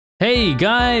Hey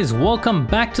guys, welcome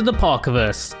back to the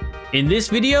Parkerverse. In this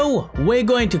video, we're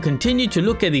going to continue to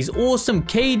look at these awesome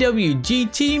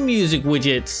Kwgt music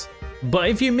widgets. But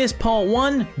if you missed part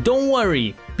 1, don't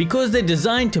worry, because they're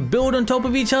designed to build on top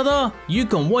of each other, you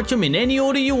can watch them in any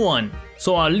order you want.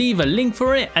 So I'll leave a link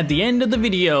for it at the end of the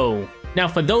video. Now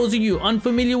for those of you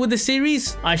unfamiliar with the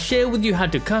series, I share with you how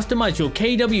to customize your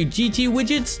Kwgt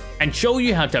widgets and show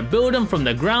you how to build them from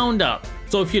the ground up.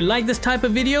 So if you like this type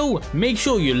of video, make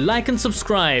sure you like and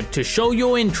subscribe to show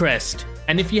your interest.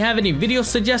 And if you have any video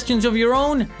suggestions of your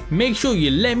own, make sure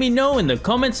you let me know in the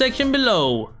comment section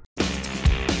below.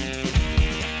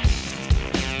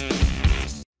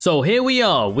 So here we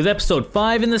are with episode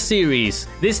 5 in the series.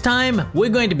 This time, we're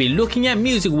going to be looking at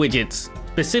music widgets.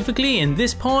 Specifically in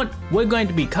this part, we're going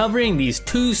to be covering these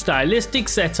two stylistic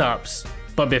setups.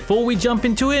 But before we jump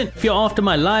into it, if you're after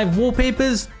my live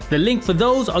wallpapers, the link for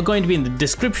those are going to be in the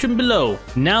description below.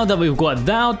 Now that we've got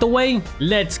that out the way,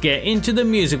 let's get into the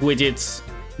music widgets.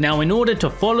 Now in order to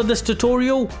follow this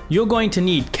tutorial, you're going to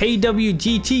need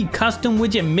Kwgt Custom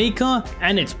Widget Maker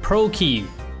and its Pro key.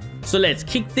 So let's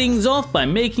kick things off by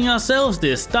making ourselves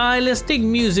this stylistic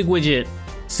music widget.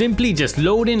 Simply just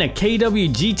load in a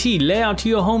Kwgt layout to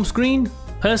your home screen.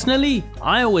 Personally,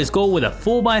 I always go with a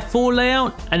 4x4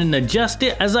 layout and then adjust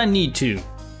it as I need to.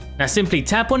 Now simply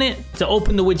tap on it to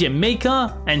open the widget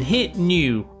maker and hit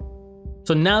new.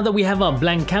 So now that we have our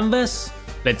blank canvas,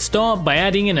 let's start by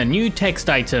adding in a new text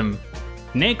item.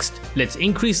 Next, let's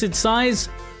increase its size,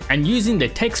 and using the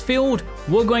text field,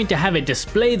 we're going to have it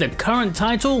display the current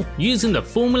title using the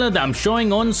formula that I'm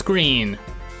showing on screen.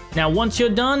 Now once you're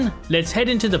done, let's head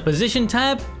into the position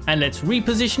tab and let's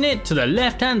reposition it to the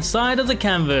left hand side of the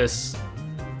canvas.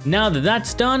 Now that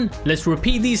that's done, let's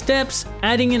repeat these steps,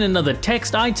 adding in another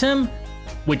text item,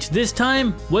 which this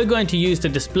time we're going to use to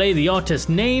display the artist's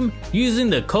name using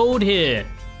the code here.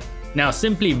 Now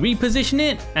simply reposition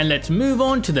it and let's move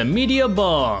on to the media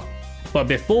bar. But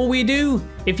before we do,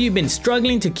 if you've been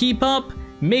struggling to keep up,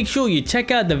 make sure you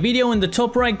check out the video in the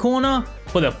top right corner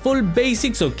for the full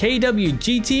basics of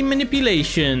Kwgt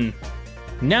manipulation.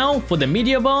 Now for the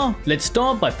media bar, let's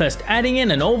start by first adding in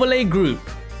an overlay group.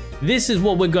 This is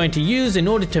what we're going to use in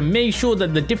order to make sure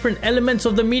that the different elements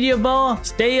of the media bar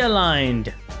stay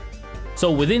aligned.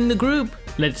 So within the group,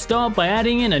 let's start by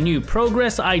adding in a new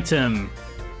progress item.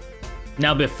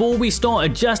 Now before we start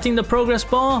adjusting the progress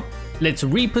bar, let's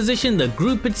reposition the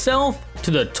group itself to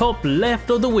the top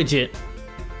left of the widget.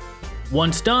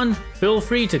 Once done, feel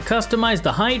free to customize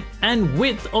the height and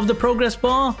width of the progress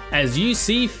bar as you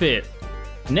see fit.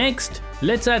 Next,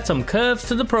 let's add some curves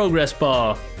to the progress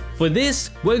bar. For this,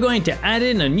 we're going to add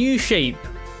in a new shape.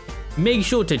 Make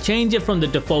sure to change it from the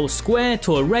default square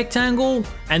to a rectangle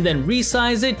and then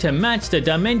resize it to match the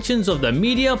dimensions of the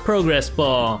media progress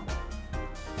bar.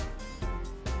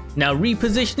 Now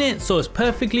reposition it so it's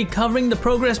perfectly covering the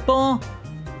progress bar.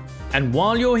 And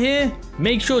while you're here,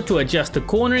 make sure to adjust the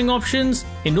cornering options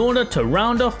in order to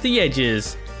round off the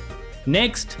edges.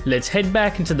 Next, let's head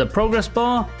back into the progress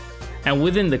bar, and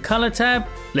within the color tab,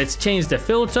 let's change the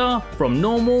filter from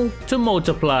normal to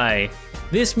multiply.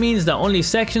 This means that only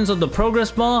sections of the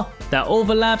progress bar that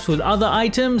overlaps with other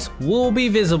items will be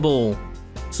visible.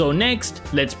 So next,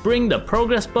 let's bring the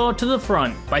progress bar to the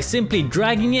front by simply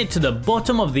dragging it to the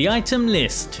bottom of the item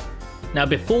list. Now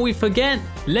before we forget,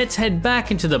 let's head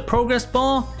back into the progress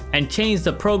bar and change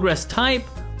the progress type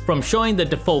from showing the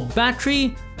default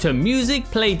battery to music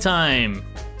playtime.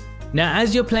 Now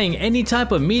as you're playing any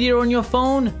type of media on your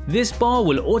phone, this bar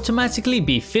will automatically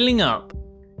be filling up.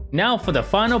 Now for the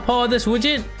final part of this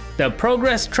widget, the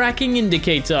progress tracking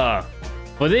indicator.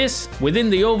 For this, within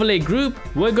the overlay group,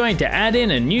 we're going to add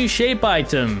in a new shape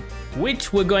item,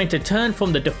 which we're going to turn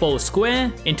from the default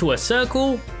square into a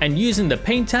circle, and using the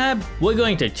paint tab, we're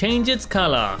going to change its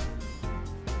color.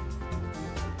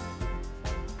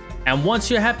 And once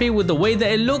you're happy with the way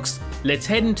that it looks, let's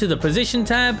head into the position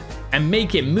tab and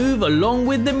make it move along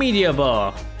with the media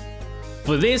bar.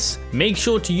 For this, make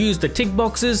sure to use the tick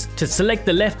boxes to select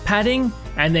the left padding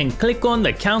and then click on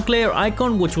the calculator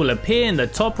icon, which will appear in the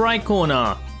top right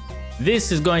corner.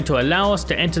 This is going to allow us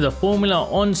to enter the formula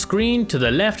on screen to the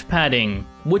left padding,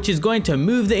 which is going to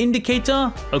move the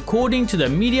indicator according to the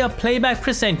media playback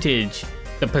percentage.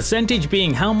 The percentage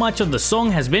being how much of the song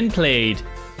has been played.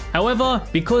 However,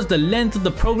 because the length of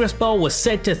the progress bar was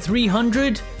set to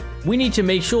 300, we need to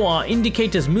make sure our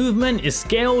indicator's movement is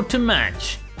scaled to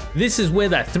match. This is where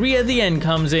that 3 at the end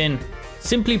comes in.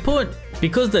 Simply put,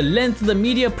 because the length of the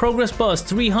media progress bar is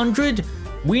 300,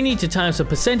 we need to times the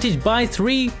percentage by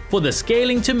 3 for the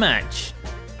scaling to match.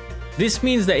 This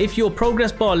means that if your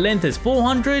progress bar length is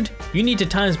 400, you need to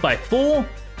times by 4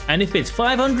 and if it's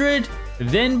 500,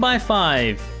 then by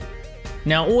 5.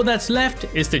 Now all that's left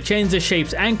is to change the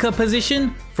shape's anchor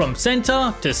position from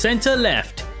center to center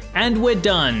left, and we're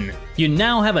done. You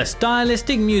now have a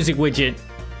stylistic music widget.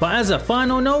 But as a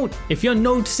final note, if you're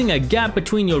noticing a gap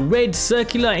between your red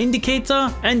circular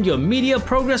indicator and your media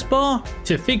progress bar,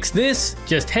 to fix this,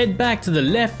 just head back to the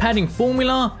left padding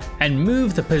formula and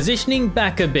move the positioning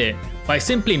back a bit by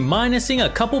simply minusing a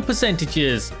couple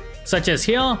percentages, such as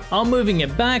here, I'm moving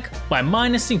it back by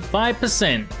minusing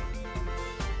 5%.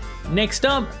 Next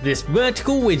up, this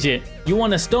vertical widget. You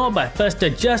want to start by first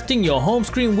adjusting your home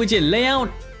screen widget layout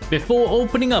before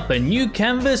opening up a new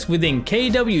canvas within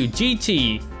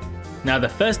Kwgt. Now the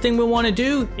first thing we want to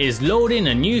do is load in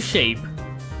a new shape,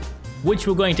 which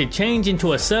we're going to change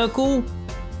into a circle,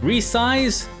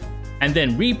 resize, and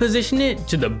then reposition it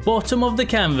to the bottom of the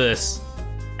canvas.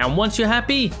 And once you're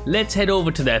happy, let's head over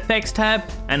to the Effects tab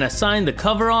and assign the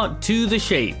cover art to the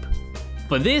shape.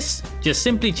 For this, just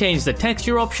simply change the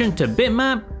texture option to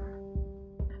bitmap.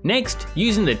 Next,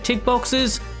 using the tick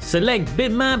boxes, select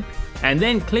bitmap and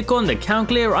then click on the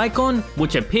calculator icon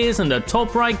which appears in the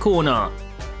top right corner.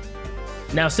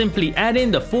 Now simply add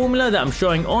in the formula that I'm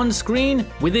showing on screen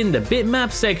within the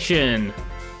bitmap section.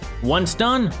 Once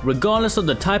done, regardless of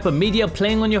the type of media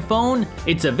playing on your phone,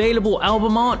 its available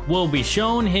album art will be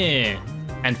shown here.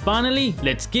 And finally,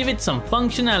 let's give it some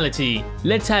functionality.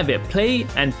 Let's have it play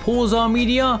and pause our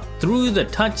media through the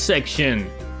touch section.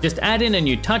 Just add in a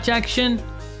new touch action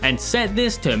and set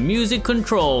this to music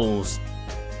controls.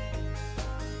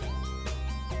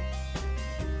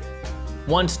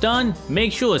 Once done,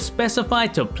 make sure it's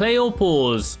specified to play or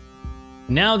pause.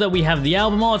 Now that we have the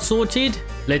album art sorted,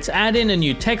 let's add in a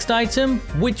new text item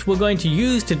which we're going to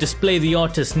use to display the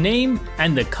artist's name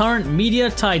and the current media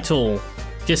title.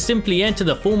 Just simply enter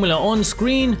the formula on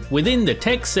screen within the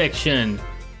text section.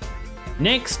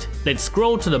 Next, let's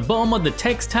scroll to the bottom of the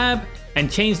text tab and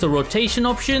change the rotation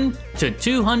option to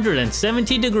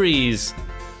 270 degrees.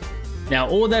 Now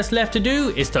all that's left to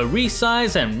do is to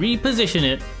resize and reposition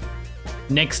it.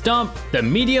 Next up, the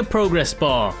media progress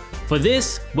bar. For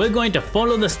this, we're going to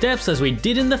follow the steps as we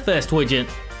did in the first widget,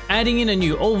 adding in a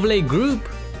new overlay group,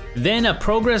 then a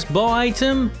progress bar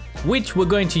item, which we're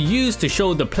going to use to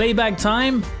show the playback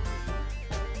time.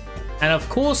 And of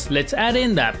course, let's add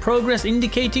in that progress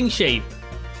indicating shape.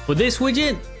 For this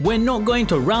widget, we're not going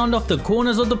to round off the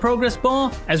corners of the progress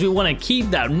bar as we want to keep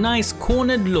that nice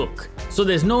cornered look. So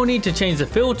there's no need to change the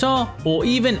filter or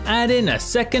even add in a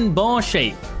second bar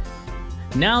shape.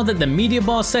 Now that the media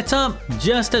bar is set up,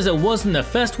 just as it was in the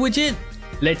first widget,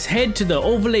 let's head to the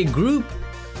overlay group,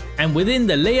 and within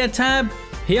the layer tab,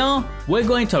 here we're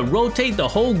going to rotate the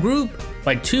whole group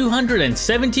by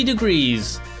 270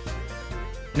 degrees.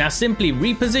 Now simply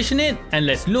reposition it and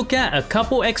let's look at a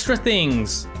couple extra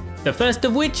things. The first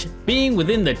of which being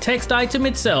within the text item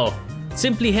itself.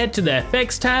 Simply head to the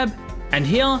Effects tab, and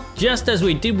here, just as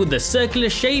we did with the circular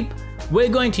shape, we're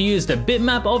going to use the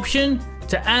bitmap option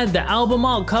to add the album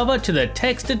art cover to the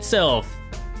text itself.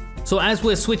 So as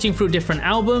we're switching through different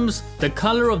albums, the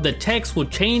color of the text will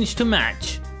change to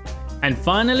match. And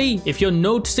finally, if you're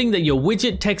noticing that your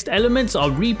widget text elements are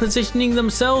repositioning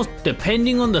themselves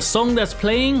depending on the song that's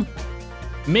playing,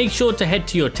 make sure to head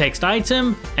to your text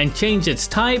item and change its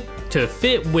type to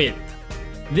fit width.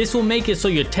 This will make it so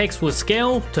your text will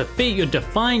scale to fit your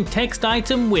defined text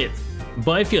item width.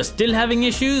 But if you're still having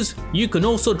issues, you can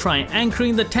also try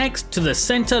anchoring the text to the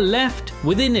center left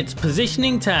within its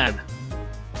positioning tab.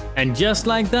 And just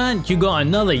like that, you got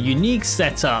another unique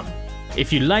setup.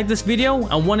 If you like this video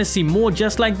and want to see more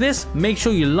just like this, make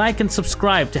sure you like and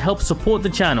subscribe to help support the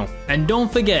channel. And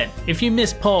don't forget, if you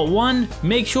missed part 1,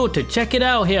 make sure to check it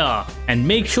out here. And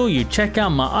make sure you check out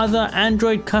my other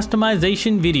Android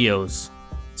customization videos.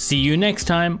 See you next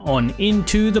time on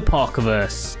Into the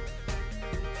Parkerverse.